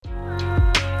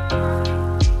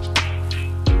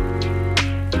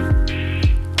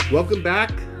Welcome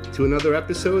back to another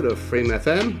episode of Frame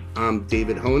FM. I'm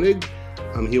David Honig.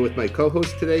 I'm here with my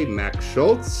co-host today, Max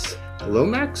Schultz. Hello,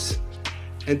 Max.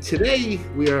 And today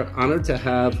we are honored to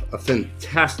have a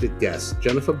fantastic guest,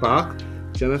 Jennifer Bach.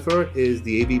 Jennifer is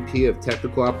the AVP of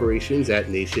Technical Operations at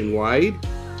Nationwide.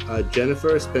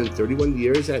 Jennifer spent 31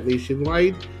 years at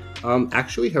Nationwide.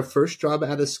 Actually, her first job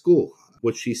out of school,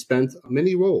 which she spent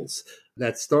many roles.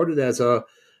 That started as a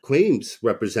claims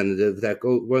representative that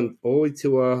went all the way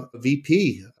to a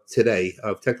VP today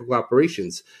of Technical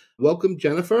Operations. Welcome,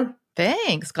 Jennifer.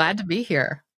 Thanks. Glad to be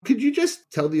here. Could you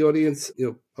just tell the audience,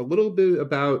 a little bit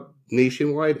about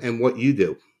Nationwide and what you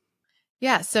do?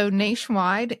 Yeah, so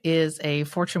Nationwide is a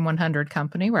Fortune 100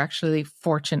 company. We're actually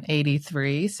Fortune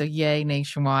 83, so yay,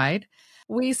 Nationwide.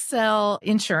 We sell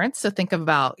insurance, so think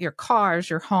about your cars,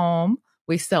 your home.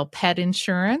 We sell pet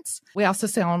insurance. We also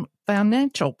sell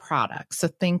financial products, so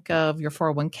think of your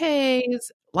 401ks,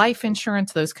 life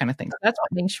insurance, those kind of things. That's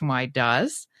what Nationwide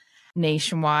does.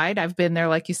 Nationwide, I've been there,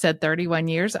 like you said, 31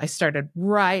 years. I started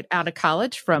right out of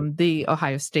college from the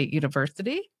Ohio State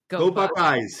University. Go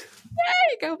Buckeyes.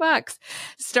 Yay, go Bucks.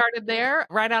 Started there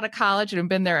right out of college and have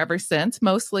been there ever since,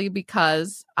 mostly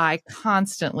because I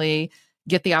constantly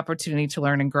get the opportunity to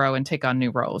learn and grow and take on new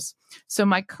roles. So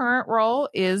my current role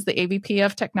is the AVP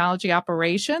of Technology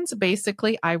Operations.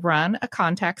 Basically, I run a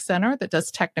contact center that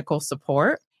does technical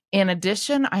support. In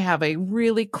addition, I have a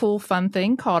really cool, fun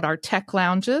thing called our Tech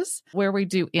Lounges, where we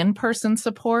do in-person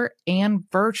support and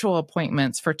virtual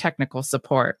appointments for technical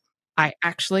support. I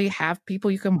actually have people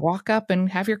you can walk up and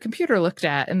have your computer looked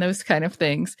at and those kind of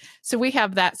things. So we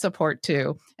have that support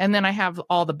too. And then I have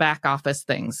all the back office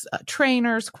things,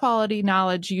 trainers, quality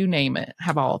knowledge, you name it,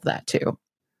 have all of that too.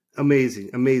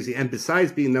 Amazing, amazing. And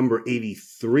besides being number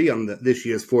 83 on this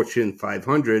year's Fortune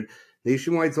 500,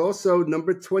 Nationwide's also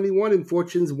number 21 in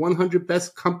Fortune's 100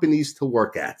 best companies to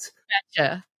work at.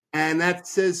 Gotcha. And that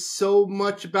says so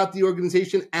much about the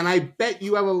organization. And I bet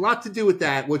you have a lot to do with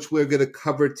that, which we're going to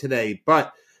cover today.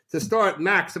 But to start,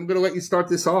 Max, I'm going to let you start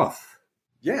this off.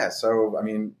 Yeah. So,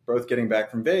 both getting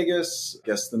back from Vegas, I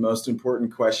guess the most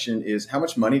important question is, how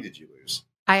much money did you lose?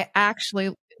 I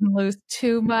actually didn't lose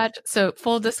too much. So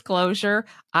full disclosure,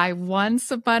 I won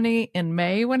some money in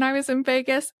May when I was in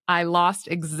Vegas. I lost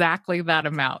exactly that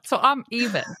amount. So I'm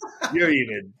even. You're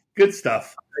even. Good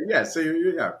stuff. Yeah, so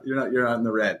you're not in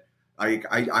the red. I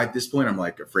at this point I'm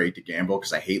like afraid to gamble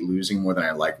because I hate losing more than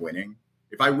I like winning.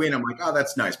 If I win, I'm like, oh,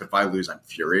 that's nice, but if I lose, I'm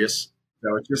furious.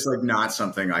 So it's just like not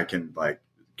something I can like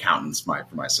countenance for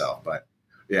myself. But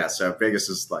yeah, so Vegas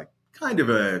is like kind of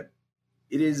it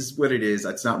is what it is.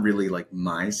 It's not really like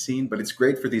my scene, but it's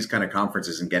great for these kind of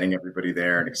conferences and getting everybody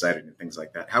there and excited and things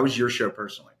like that. How was your show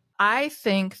personally? I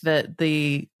think that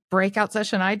the breakout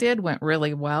session I did went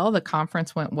really well. The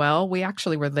conference went well. We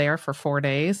actually were there for 4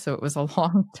 days, so it was a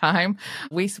long time.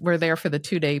 We were there for the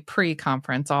 2-day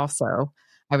pre-conference also.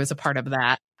 I was a part of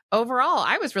that. Overall,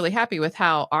 I was really happy with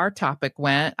how our topic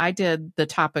went. I did the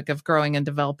topic of growing and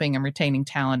developing and retaining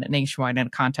talent at Nationwide in a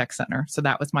contact center. So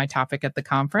that was my topic at the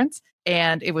conference.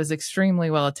 And it was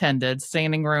extremely well attended.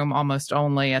 Standing room almost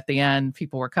only at the end.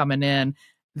 People were coming in.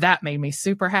 That made me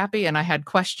super happy. And I had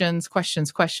questions,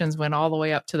 went all the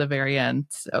way up to the very end.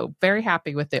 So very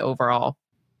happy with the overall.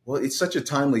 Well, it's such a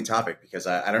timely topic because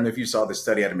I don't know if you saw this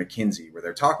study out of McKinsey where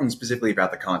they're talking specifically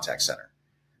about the contact center.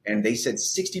 And they said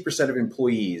 60% of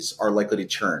employees are likely to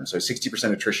churn. So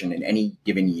 60% attrition in any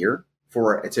given year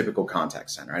for a typical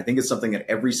contact center. I think it's something that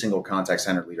every single contact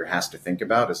center leader has to think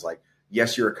about is like,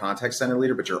 yes, you're a contact center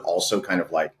leader, but you're also kind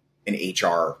of like an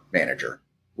HR manager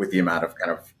with the amount of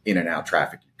kind of in and out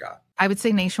traffic you've got. I would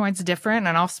say Nationwide's different,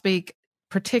 and I'll speak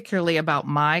particularly about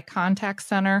my contact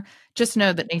center. Just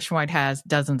know that Nationwide has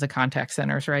dozens of contact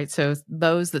centers, right? So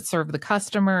those that serve the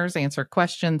customers, answer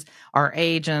questions, our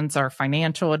agents, our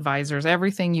financial advisors,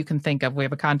 everything you can think of, we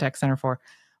have a contact center for.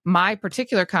 My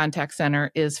particular contact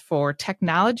center is for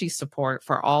technology support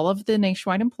for all of the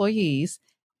Nationwide employees,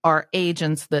 are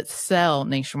agents that sell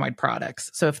Nationwide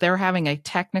products. So if they're having a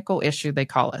technical issue, they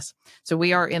call us. So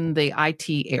we are in the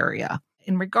IT area.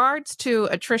 In regards to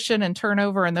attrition and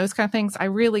turnover and those kind of things, I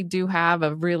really do have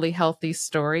a really healthy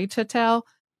story to tell.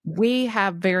 We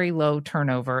have very low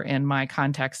turnover in my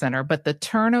contact center, but the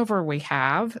turnover we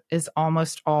have is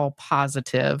almost all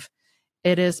positive.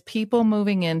 It is people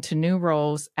moving into new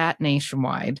roles at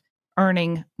Nationwide,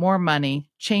 earning more money,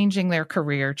 changing their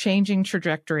career, changing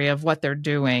trajectory of what they're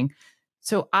doing.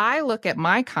 So I look at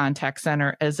my contact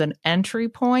center as an entry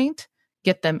point,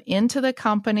 get them into the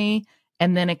company,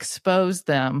 and then expose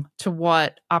them to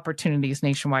what opportunities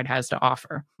Nationwide has to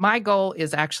offer. My goal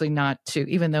is actually not to,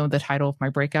 even though the title of my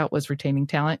breakout was retaining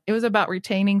talent, it was about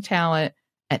retaining talent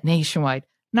at Nationwide,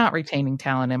 not retaining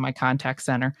talent in my contact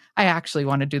center. I actually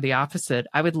want to do the opposite.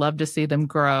 I would love to see them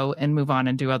grow and move on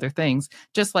and do other things,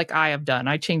 just like I have done.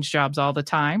 I change jobs all the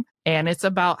time. And it's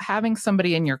about having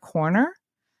somebody in your corner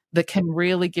that can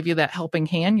really give you that helping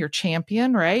hand, your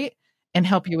champion, right? And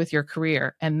help you with your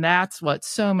career. And that's what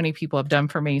so many people have done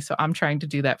for me. So I'm trying to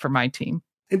do that for my team.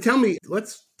 And tell me,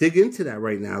 let's dig into that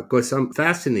right now because I'm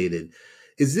fascinated.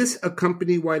 Is this a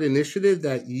company-wide initiative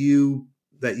that you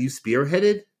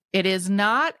spearheaded? It is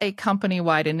not a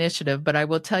company-wide initiative, but I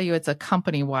will tell you it's a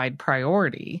company-wide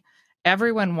priority.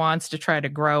 Everyone wants to try to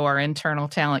grow our internal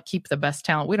talent, keep the best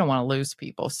talent. We don't want to lose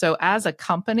people. So as a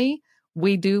company,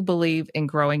 we do believe in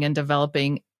growing and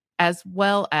developing as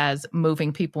well as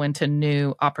moving people into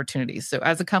new opportunities. So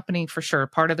as a company, for sure,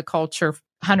 part of the culture,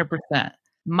 100%.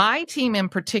 My team in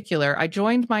particular, I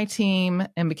joined my team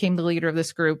and became the leader of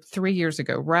this group 3 years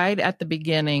ago, right at the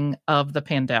beginning of the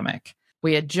pandemic.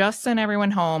 We had just sent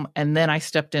everyone home, and then I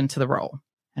stepped into the role.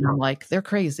 And I'm like, they're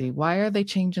crazy. Why are they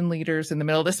changing leaders in the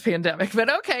middle of this pandemic?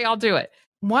 But okay, I'll do it.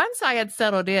 Once I had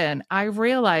settled in, I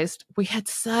realized we had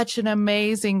such an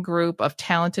amazing group of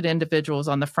talented individuals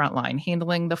on the front line,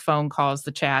 handling the phone calls,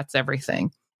 the chats,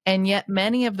 everything. And yet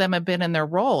many of them have been in their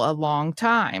role a long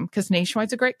time because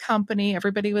Nationwide's a great company.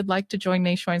 Everybody would like to join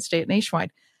Nationwide and stay at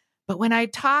Nationwide. But when I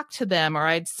talk to them or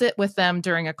I'd sit with them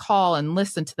during a call and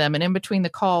listen to them, and in between the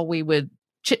call, we would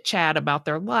chit chat about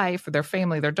their life or their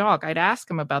family, their dog. I'd ask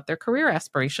them about their career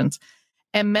aspirations.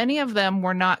 And many of them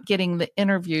were not getting the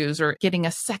interviews or getting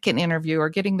a second interview or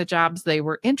getting the jobs they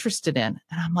were interested in.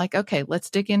 And I'm like, okay, let's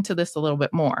dig into this a little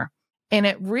bit more. And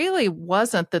it really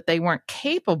wasn't that they weren't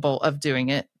capable of doing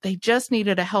it. They just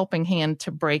needed a helping hand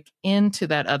to break into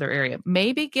that other area.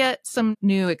 Maybe get some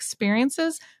new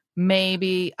experiences,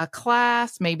 maybe a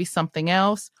class, maybe something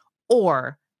else,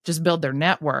 or just build their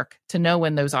network to know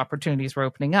when those opportunities were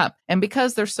opening up. And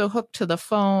because they're so hooked to the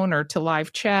phone or to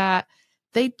live chat,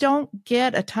 they don't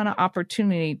get a ton of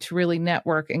opportunity to really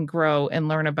network and grow and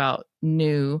learn about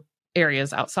new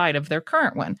areas outside of their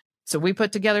current one. So we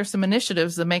put together some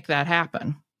initiatives to make that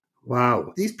happen.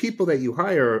 Wow. These people that you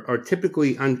hire are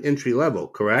typically on entry level,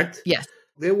 correct? Yes.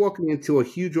 They're walking into a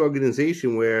huge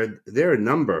organization where they're a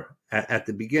number at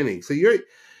the beginning. So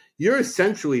you're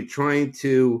essentially trying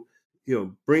to,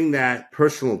 bring that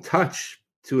personal touch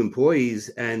to employees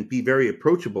and be very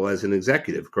approachable as an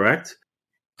executive, correct?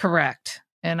 Correct.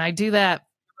 And I do that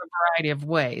in a variety of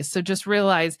ways. So just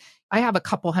realize I have a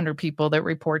couple hundred people that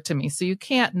report to me. So you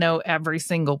can't know every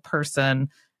single person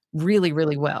really,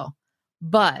 really well.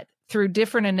 But through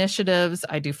different initiatives,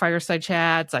 I do fireside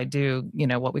chats. I do,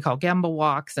 what we call Gemba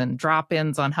walks and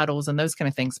drop-ins on huddles and those kind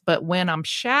of things. But when I'm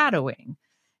shadowing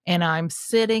and I'm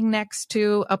sitting next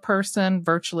to a person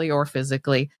virtually or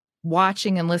physically,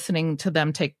 watching and listening to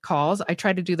them take calls, I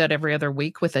try to do that every other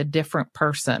week with a different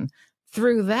person.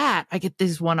 Through that, I get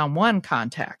these one-on-one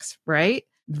contacts, right?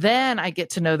 Then I get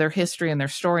to know their history and their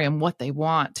story and what they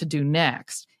want to do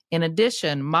next. In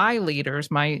addition, my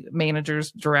leaders, my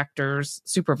managers, directors,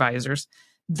 supervisors,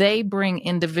 they bring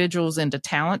individuals into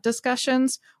talent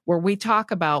discussions where we talk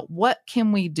about what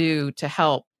can we do to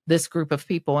help this group of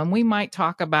people. And we might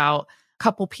talk about a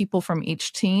couple people from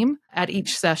each team at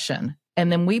each session.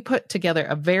 And then we put together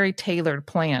a very tailored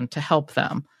plan to help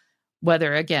them.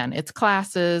 Whether, again, it's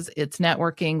classes, it's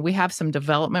networking. We have some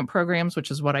development programs,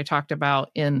 which is what I talked about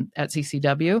at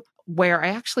CCW, where I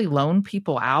actually loan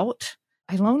people out.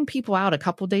 I loan people out a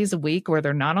couple days a week where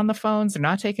they're not on the phones, they're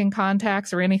not taking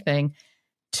contacts or anything,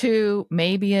 to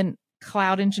maybe an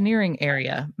cloud engineering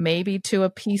area, maybe to a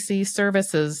PC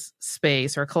services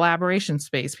space or collaboration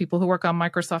space, people who work on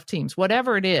Microsoft Teams,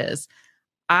 whatever it is.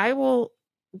 I will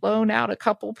loan out a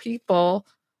couple people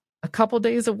a couple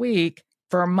days a week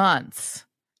for months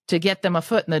to get them a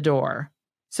foot in the door.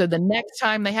 So the next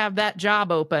time they have that job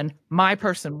open, my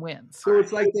person wins. So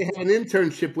it's like they have an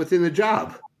internship within the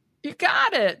job. You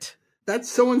got it. That's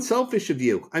so unselfish of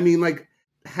you. I mean,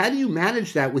 how do you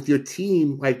manage that with your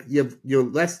team? Like you're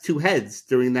less two heads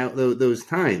during those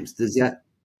times. Does that?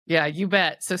 Yeah, you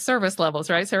bet. So service levels,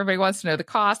 right? So everybody wants to know the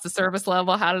cost, the service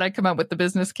level. How did I come up with the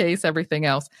business case? Everything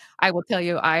else. I will tell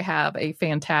you, I have a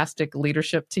fantastic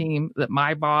leadership team that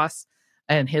my boss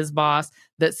and his boss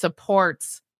that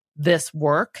supports this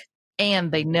work.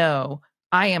 And they know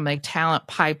I am a talent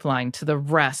pipeline to the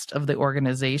rest of the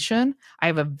organization. I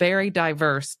have a very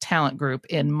diverse talent group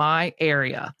in my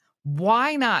area.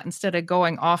 Why not, instead of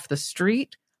going off the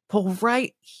street, pull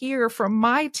right here from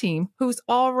my team who's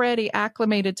already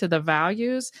acclimated to the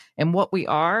values and what we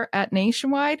are at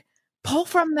Nationwide? Pull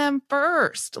from them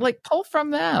first, pull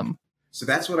from them. So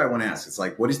that's what I want to ask. It's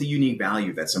like, what is the unique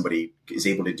value that somebody is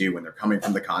able to do when they're coming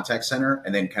from the contact center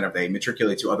and then kind of they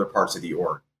matriculate to other parts of the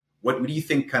org? What do you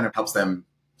think kind of helps them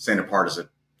stand apart as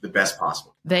the best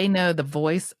possible? They know the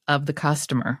voice of the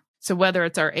customer. So whether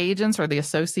it's our agents or the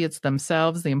associates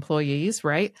themselves, the employees,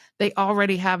 right? They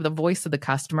already have the voice of the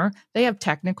customer. They have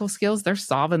technical skills. They're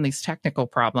solving these technical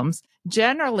problems.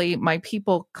 Generally, my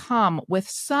people come with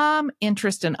some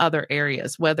interest in other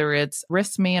areas, whether it's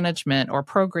risk management or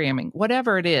programming,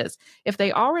 whatever it is. If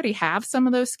they already have some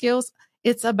of those skills,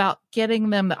 it's about getting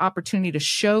them the opportunity to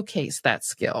showcase that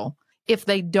skill. If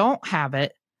they don't have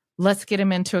it, let's get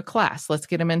them into a class. Let's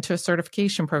get them into a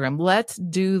certification program. Let's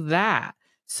do that.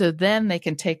 So then they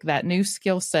can take that new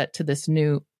skill set to this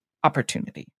new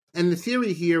opportunity. And the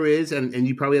theory here is, and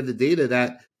you probably have the data,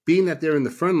 that being that they're in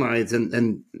the front lines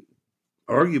and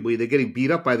arguably they're getting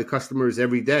beat up by the customers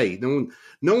every day.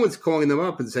 No one's calling them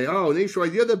up and say, "Oh,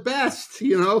 Nationwide, you're the best."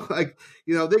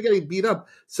 They're getting beat up.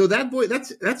 So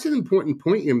that's an important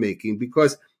point you're making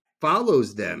because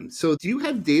follows them. So do you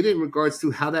have data in regards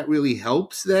to how that really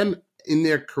helps them in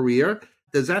their career?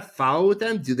 Does that follow with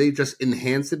them? Do they just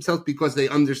enhance themselves because they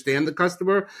understand the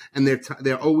customer and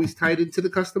they're always tied into the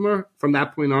customer from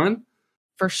that point on?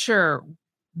 For sure.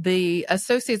 The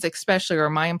associates especially, or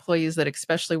my employees that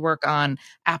especially work on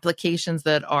applications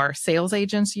that our sales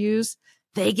agents use,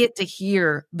 they get to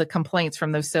hear the complaints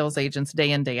from those sales agents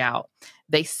day in, day out.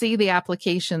 They see the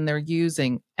application they're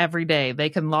using every day. They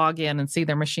can log in and see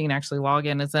their machine actually log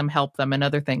in as them, help them and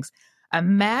other things.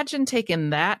 Imagine taking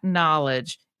that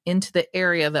knowledge into the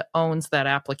area that owns that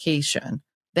application.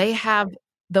 They have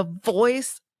the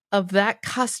voice of that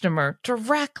customer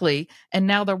directly, and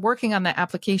now they're working on that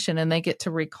application and they get to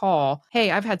recall,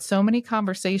 hey, I've had so many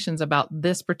conversations about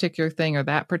this particular thing or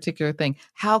that particular thing.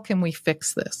 How can we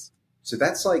fix this? So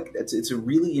that's it's a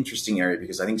really interesting area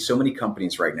because I think so many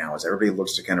companies right now, as everybody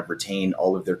looks to kind of retain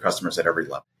all of their customers at every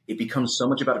level, it becomes so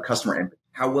much about a customer empathy.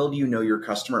 How well do you know your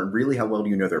customer and really how well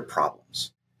do you know their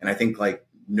problems? And I think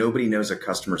nobody knows a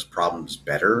customer's problems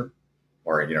better,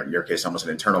 or, in your case, almost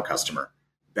an internal customer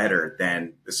better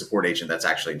than the support agent that's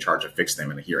actually in charge of fixing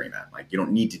them and hearing that. You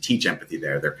don't need to teach empathy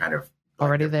there. They're kind of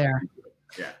already there.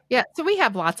 Yeah. So we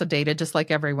have lots of data, just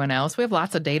like everyone else. We have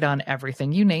lots of data on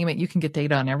everything. You name it, you can get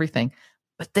data on everything,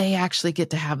 but they actually get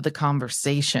to have the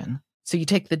conversation. So you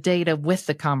take the data with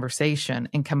the conversation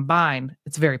and combine,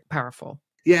 it's very powerful.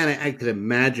 Yeah. And I could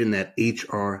imagine that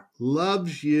HR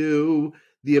loves you.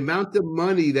 The amount of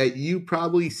money that you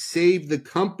probably saved the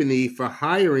company for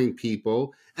hiring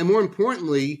people, and more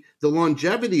importantly, the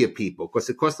longevity of people, because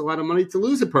it costs a lot of money to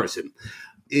lose a person,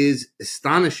 is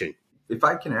astonishing. If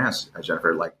I can ask,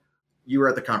 Jennifer, you were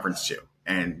at the conference too,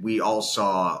 and we all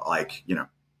saw,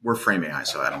 we're Frame AI,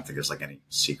 so I don't think there's any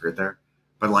secret there.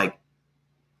 But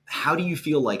how do you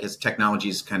feel as technology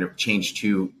has kind of changed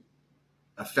to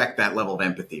affect that level of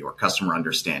empathy or customer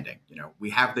understanding?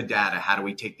 We have the data. How do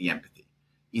we take the empathy?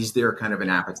 Is there kind of an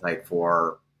appetite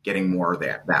for getting more of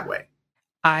that way?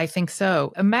 I think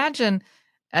so. Imagine,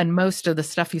 and most of the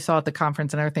stuff you saw at the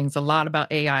conference and everything is a lot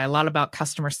about AI, a lot about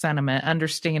customer sentiment,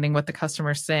 understanding what the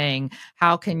customer is saying.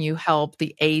 How can you help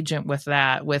the agent with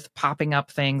that, with popping up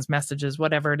things, messages,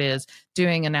 whatever it is,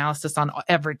 doing analysis on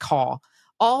every call.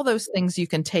 All those things you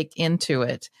can take into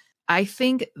it. I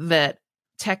think that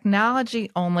technology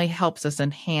only helps us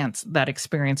enhance that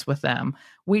experience with them.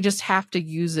 We just have to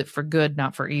use it for good,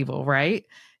 not for evil, right?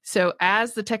 So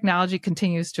as the technology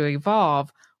continues to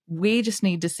evolve, we just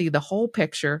need to see the whole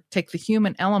picture, take the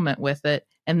human element with it,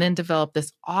 and then develop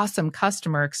this awesome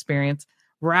customer experience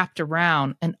wrapped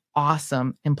around an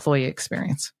awesome employee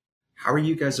experience. How are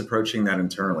you guys approaching that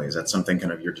internally? Is that something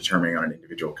kind of you're determining on an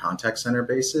individual contact center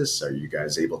basis? Are you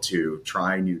guys able to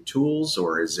try new tools,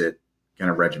 or is it kind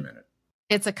of regimented?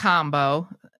 It's a combo.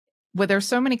 There's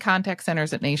so many contact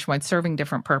centers at Nationwide serving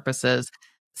different purposes.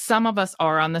 Some of us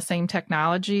are on the same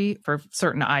technology for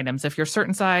certain items. If you're a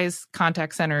certain size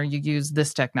contact center, you use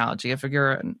this technology. If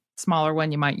you're a smaller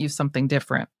one, you might use something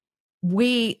different.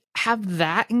 We have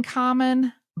that in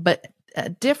common, but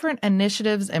different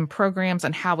initiatives and programs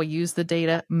and how we use the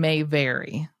data may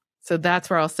vary. So that's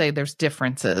where I'll say there's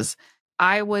differences.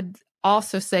 I would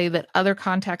also say that other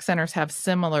contact centers have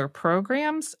similar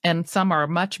programs, and some are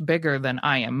much bigger than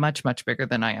I am, much, much bigger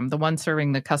than I am. The one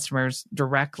serving the customers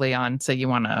directly on, say you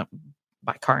want to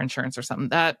buy car insurance or something,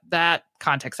 that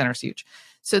contact center is huge.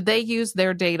 So they use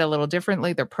their data a little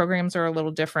differently. Their programs are a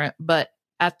little different, but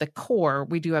at the core,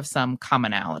 we do have some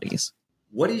commonalities.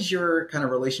 What is your kind of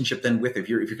relationship then with, if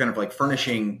you're kind of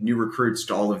furnishing new recruits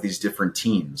to all of these different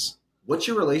teams, What's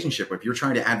your relationship if you're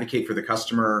trying to advocate for the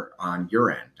customer on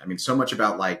your end? I mean, so much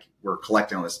about like we're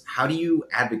collecting all this. How do you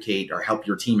advocate or help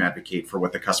your team advocate for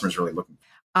what the customer's really looking for?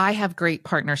 I have great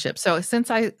partnerships. So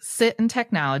since I sit in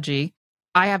technology,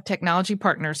 I have technology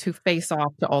partners who face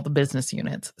off to all the business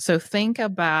units. So think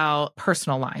about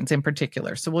personal lines in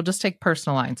particular. So we'll just take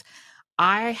personal lines.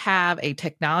 I have a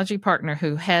technology partner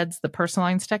who heads the personal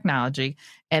lines technology,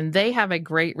 and they have a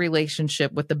great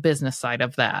relationship with the business side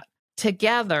of that.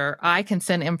 Together, I can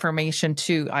send information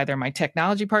to either my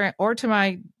technology partner or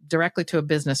directly to a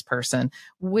business person.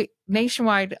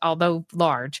 Nationwide, although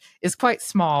large, is quite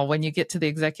small. When you get to the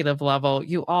executive level,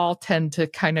 you all tend to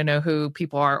kind of know who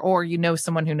people are, or you know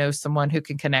someone who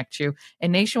can connect you.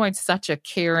 And Nationwide's such a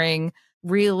caring,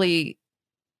 really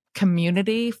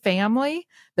community family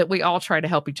that we all try to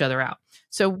help each other out.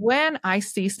 So when I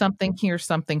see something, hear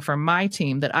something from my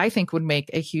team that I think would make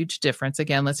a huge difference,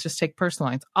 again, let's just take personal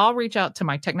lines. I'll reach out to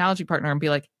my technology partner and be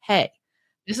like, hey,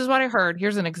 this is what I heard.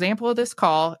 Here's an example of this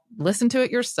call. Listen to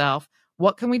it yourself.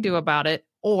 What can we do about it?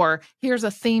 Or here's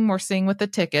a theme we're seeing with the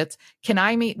tickets. Can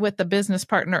I meet with the business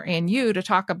partner and you to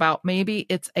talk about maybe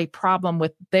it's a problem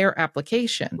with their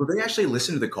application? Will they actually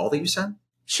listen to the call that you send?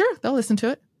 Sure, they'll listen to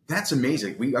it. That's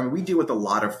amazing. We deal with a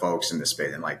lot of folks in this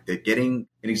space, and like they're getting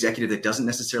an executive that doesn't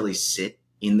necessarily sit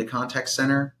in the contact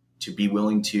center to be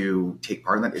willing to take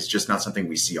part in that is just not something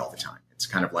we see all the time. It's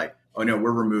kind of like, oh no,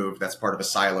 we're removed. That's part of a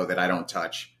silo that I don't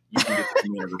touch. You can get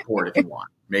me a report if you want,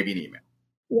 maybe an email.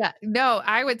 Yeah, no,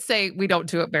 I would say we don't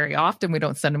do it very often. We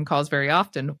don't send them calls very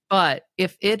often. But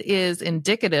if it is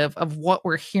indicative of what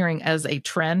we're hearing as a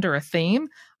trend or a theme,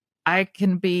 I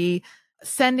can be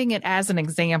sending it as an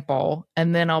example,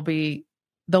 and then they'll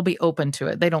be open to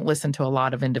it. They don't listen to a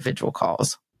lot of individual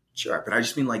calls. Sure. But I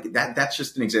just mean like that's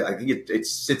just an example. I think it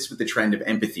sits with the trend of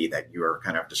empathy that you are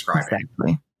kind of describing.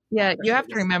 Exactly. Yeah. You have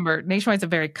to remember Nationwide's a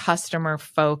very customer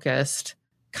focused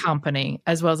company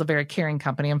as well as a very caring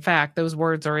company. In fact, those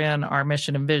words are in our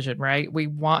mission and vision, right? We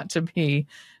want to be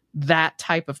that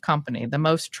type of company, the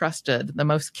most trusted, the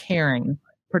most caring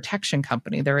protection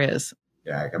company there is.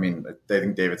 Yeah, I mean, I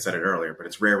think David said it earlier, but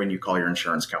it's rare when you call your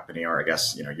insurance company, or I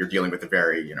guess, you're dealing with a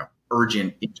very,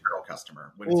 urgent internal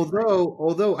customer.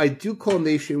 Although I do call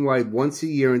Nationwide once a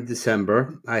year in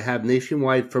December. I have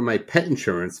Nationwide for my pet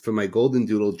insurance, for my golden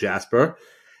doodle Jasper.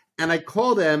 And I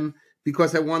call them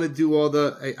because I want to do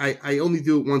I only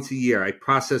do it once a year. I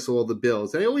process all the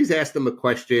bills. And I always ask them a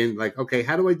question like, okay,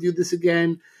 how do I do this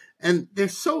again? And they're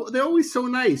always so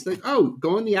nice. Like, oh,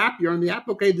 go on the app. You're on the app.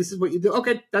 Okay, this is what you do.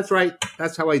 Okay, that's right.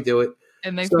 That's how I do it.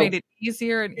 And they've made it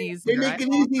easier and easier. They make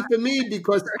it easy for me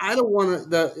because I don't want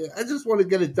to. I just want to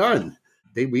get it done.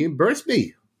 They reimburse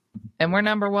me. And we're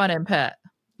number one in pet.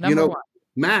 Number one.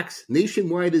 Max,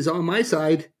 Nationwide is on my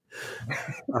side.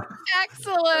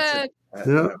 Excellent.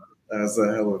 That was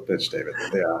a hell of a pitch, David.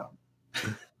 Yeah.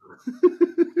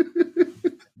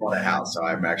 Bought a house, so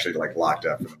I'm actually like locked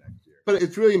up for the next year. But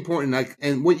it's really important.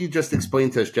 And what you just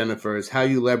explained to us, Jennifer, is how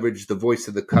you leverage the voice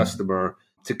of the customer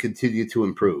to continue to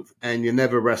improve. And you're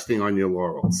never resting on your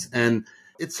laurels. And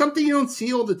it's something you don't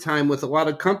see all the time with a lot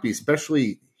of companies,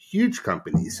 especially huge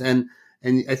companies. And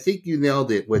I think you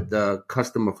nailed it with the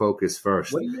customer focus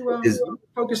first. What are you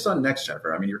focused on next,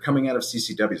 Jennifer? I mean, you're coming out of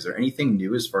CCW. Is there anything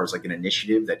new as far as like an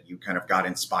initiative that you kind of got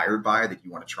inspired by that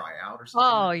you want to try out or something?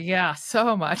 Oh, yeah,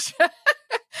 so much.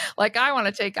 Like, I want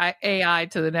to take AI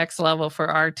to the next level for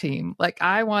our team. Like,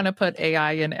 I want to put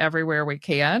AI in everywhere we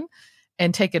can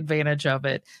and take advantage of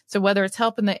it. So whether it's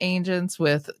helping the agents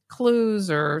with clues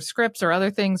or scripts or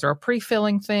other things or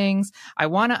pre-filling things, I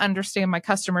want to understand my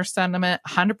customer sentiment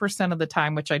 100% of the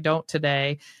time, which I don't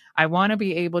today. I want to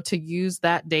be able to use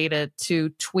that data to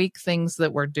tweak things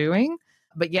that we're doing.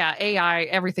 But yeah, AI,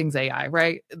 everything's AI,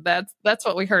 right? That's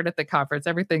what we heard at the conference.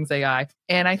 Everything's AI.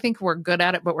 And I think we're good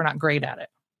at it, but we're not great at it.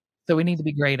 So we need to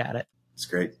be great at it. It's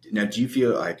great. Now, do you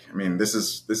feel like, I mean, this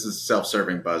is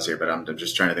self-serving buzz here, but I'm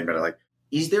just trying to think about it. Like,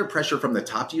 is there pressure from the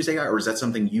top to use AI, or is that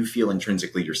something you feel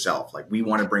intrinsically yourself? Like, we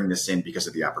want to bring this in because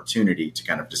of the opportunity to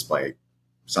kind of display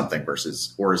something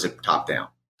versus, or is it top down?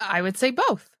 I would say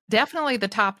both. Definitely the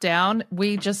top down.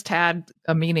 We just had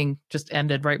a meeting just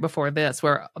ended right before this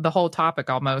where the whole topic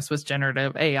almost was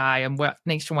generative AI and what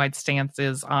Nationwide's stance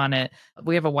is on it.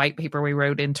 We have a white paper we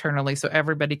wrote internally so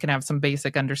everybody can have some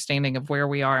basic understanding of where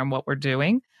we are and what we're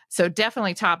doing. So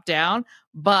definitely top down,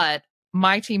 but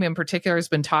my team in particular has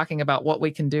been talking about what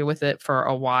we can do with it for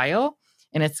a while,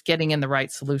 and it's getting in the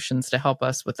right solutions to help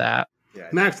us with that. Yeah.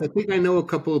 Max, I think I know a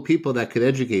couple of people that could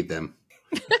educate them.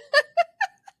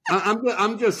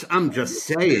 I'm just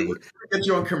saying. Get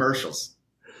you on commercials.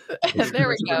 There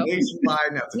we go.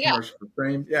 Nationwide, now it's a commercial for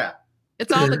Frame. Yeah.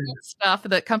 It's all the good stuff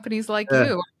that companies like you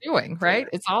are doing, right?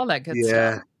 It's all that good stuff.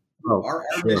 Yeah. Oh, Our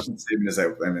sure. mission statement is, I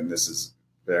mean, this is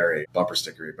very bumper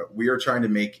stickery, but we are trying to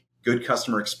make good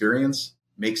customer experience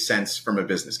make sense from a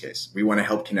business case. We want to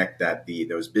help connect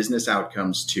those business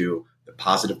outcomes to the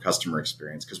positive customer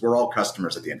experience, because we're all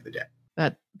customers at the end of the day.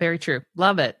 That very true.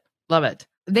 Love it. Love it.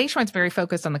 Nationwide's very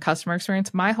focused on the customer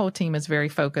experience. My whole team is very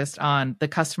focused on the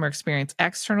customer experience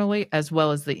externally, as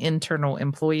well as the internal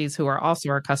employees who are also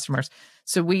our customers.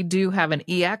 So we do have an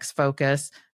EX focus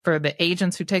for the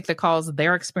agents who take the calls,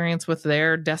 their experience with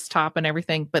their desktop and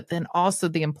everything, but then also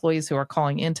the employees who are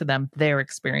calling into them, their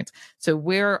experience. So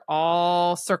we're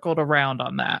all circled around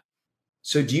on that.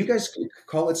 So do you guys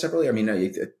call it separately? I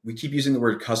mean, we keep using the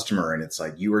word customer, and it's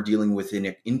like you are dealing with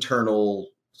an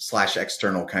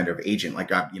internal/external kind of agent. Like,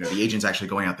 the agent's actually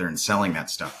going out there and selling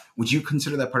that stuff. Would you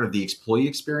consider that part of the employee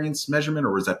experience measurement,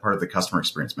 or is that part of the customer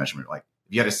experience measurement? Like,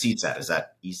 if you had a CSAT, is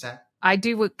that ESAT? I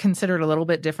do consider it a little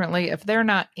bit differently. If they're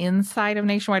not inside of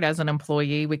Nationwide as an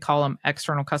employee, we call them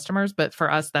external customers. But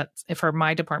for us, for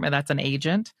my department, that's an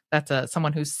agent. That's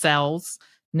someone who sells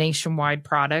Nationwide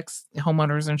products,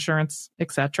 homeowners insurance,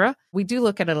 etc. We do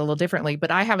look at it a little differently, but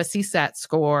I have a CSAT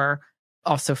score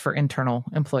also for internal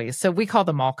employees. So we call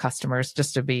them all customers,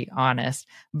 just to be honest.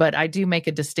 But I do make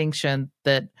a distinction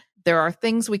that there are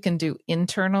things we can do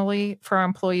internally for our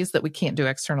employees that we can't do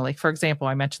externally. For example,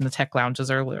 I mentioned the tech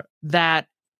lounges earlier. That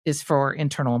is for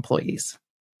internal employees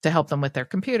to help them with their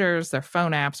computers, their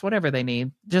phone apps, whatever they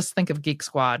need. Just think of Geek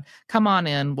Squad. Come on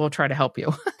in. We'll try to help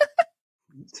you.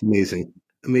 It's amazing.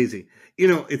 Amazing.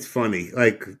 It's funny.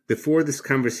 Like, before this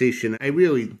conversation, I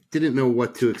really didn't know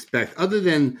what to expect other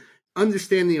than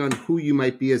understanding on who you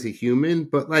might be as a human.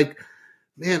 But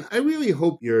man, I really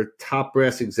hope your top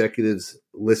brass executives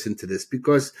listen to this,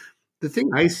 because the thing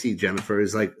I see, Jennifer,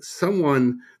 is like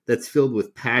someone that's filled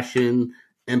with passion,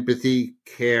 empathy,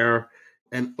 care,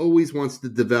 and always wants to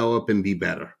develop and be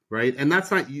better, right? And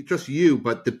that's not just you,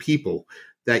 but the people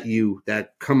that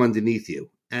come underneath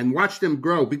you, and watch them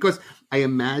grow. Because I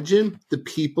imagine the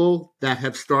people that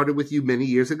have started with you many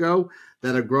years ago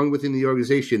that are growing within the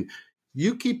organization,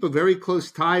 you keep a very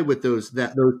close tie with those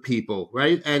people,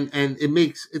 right? And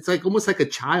it's like almost like a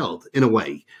child in a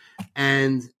way.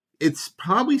 And it's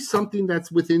probably something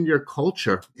that's within your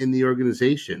culture in the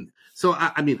organization. So,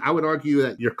 I mean, I would argue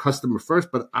that you're customer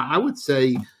first, but I would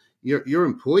say you're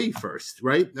employee first,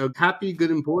 right? Happy,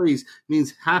 good employees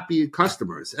means happy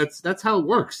customers. That's how it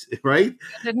works, right?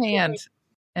 Hand in hand.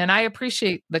 And I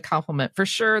appreciate the compliment. For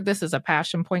sure, this is a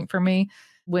passion point for me.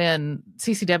 When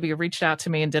CCW reached out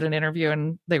to me and did an interview,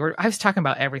 and I was talking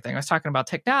about everything. I was talking about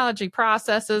technology,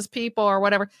 processes, people, or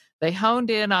whatever. They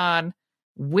honed in on,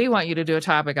 we want you to do a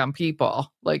topic on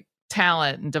people, like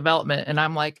talent and development. And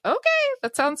I'm like, okay,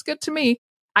 that sounds good to me.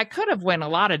 I could have went a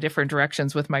lot of different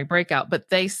directions with my breakout, but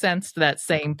they sensed that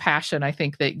same passion, I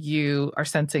think, that you are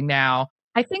sensing now.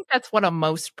 I think that's what I'm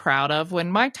most proud of.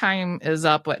 When my time is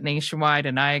up at Nationwide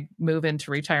and I move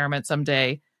into retirement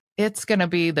someday, it's going to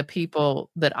be the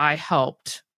people that I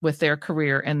helped with their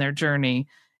career and their journey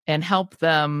and help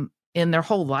them in their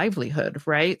whole livelihood,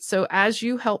 right? So as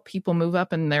you help people move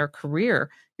up in their career,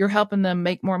 you're helping them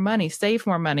make more money, save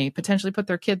more money, potentially put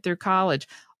their kid through college,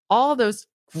 all those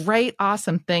great,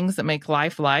 awesome things that make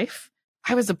life. I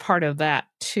was a part of that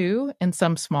too, in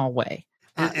some small way.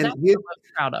 And that's what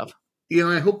I'm proud of.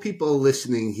 I hope people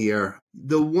listening here,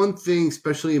 the one thing,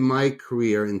 especially in my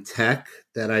career in tech,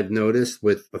 that I've noticed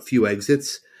with a few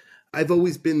exits, I've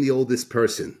always been the oldest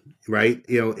person, right?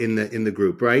 In the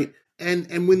group, right?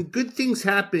 And when good things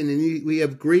happen and we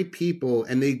have great people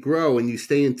and they grow and you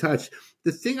stay in touch,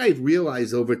 the thing I've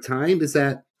realized over time is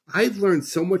that I've learned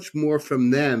so much more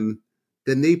from them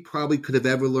than they probably could have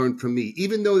ever learned from me,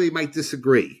 even though they might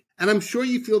disagree. And I'm sure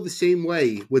you feel the same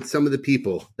way with some of the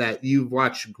people that you've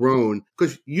watched grown,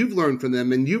 because you've learned from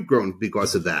them and you've grown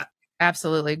because of that.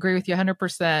 Absolutely. Agree with you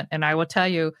 100%. And I will tell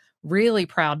you, really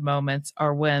proud moments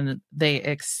are when they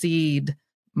exceed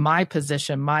my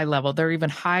position, my level. They're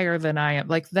even higher than I am.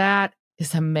 Like, that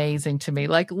is amazing to me.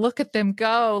 Like, look at them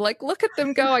go. Look at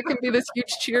them go. I can be this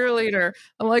huge cheerleader.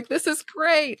 I'm like, this is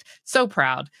great. So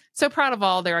proud of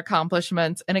all their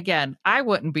accomplishments. And again, I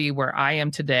wouldn't be where I am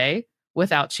today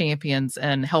without champions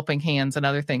and helping hands and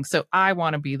other things. So I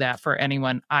want to be that for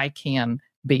anyone I can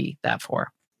be that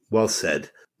for. Well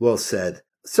said. Well said.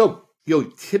 So,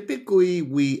 typically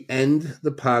we end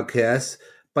the podcast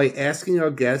by asking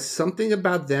our guests something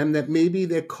about them that maybe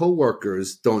their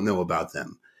coworkers don't know about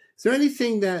them. Is there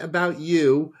anything that about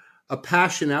you, a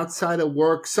passion outside of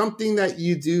work, something that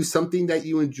you do, something that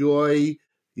you enjoy,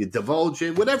 you divulge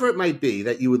in, whatever it might be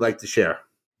that you would like to share?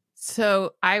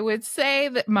 So I would say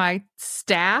that my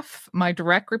staff, my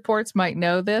direct reports might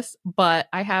know this, but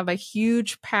I have a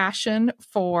huge passion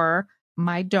for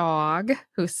my dog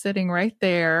who's sitting right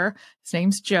there. His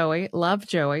name's Joey. Love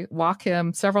Joey. Walk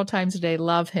him several times a day.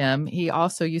 Love him. He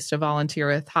also used to volunteer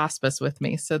with hospice with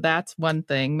me. So that's one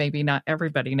thing maybe not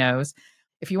everybody knows.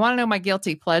 If you want to know my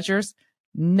guilty pleasures,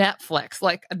 Netflix,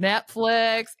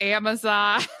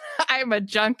 Amazon. I'm a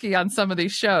junkie on some of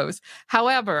these shows.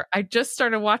 However, I just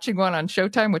started watching one on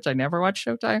Showtime, which I never watched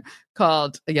Showtime,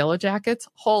 called Yellow Jackets.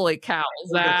 Holy cow,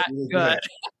 is that good?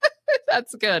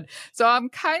 That's good. So I'm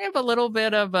kind of a little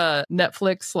bit of a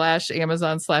Netflix /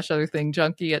 Amazon / other thing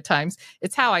junkie at times.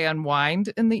 It's how I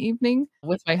unwind in the evening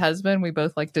with my husband. We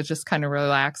both like to just kind of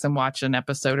relax and watch an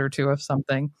episode or two of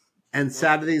something. And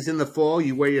Saturdays in the fall,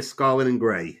 you wear your scarlet and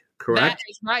gray, correct? That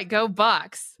is right. Go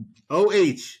Bucks.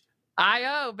 OH.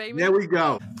 I-O, baby. There we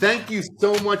go. Thank you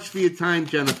so much for your time,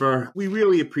 Jennifer. We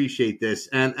really appreciate this.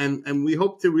 And we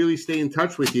hope to really stay in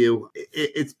touch with you.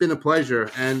 It's been a pleasure.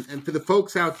 And for the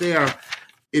folks out there,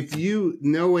 if you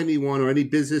know anyone or any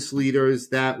business leaders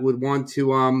that would want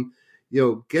to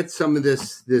get some of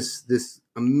this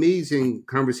amazing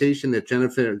conversation that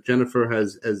Jennifer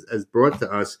has brought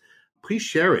to us, please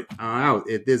share it out.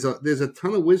 There's a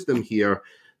ton of wisdom here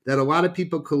that a lot of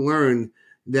people could learn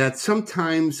that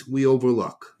sometimes we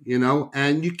overlook,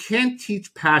 and you can't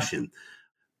teach passion,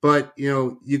 but,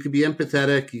 you could be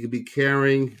empathetic, you could be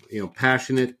caring,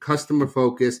 passionate, customer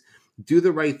focused, do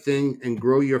the right thing and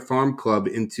grow your farm club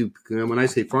into, when I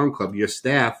say farm club, your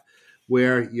staff,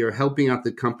 where you're helping out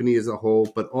the company as a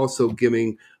whole, but also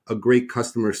giving a great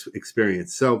customer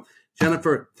experience. So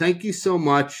Jennifer, thank you so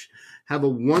much. Have a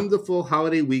wonderful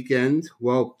holiday weekend.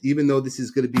 Well, even though this is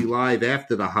going to be live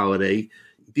after the holiday,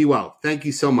 be well. Thank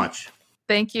you so much.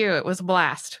 Thank you. It was a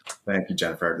blast. Thank you,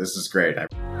 Jennifer. This is great.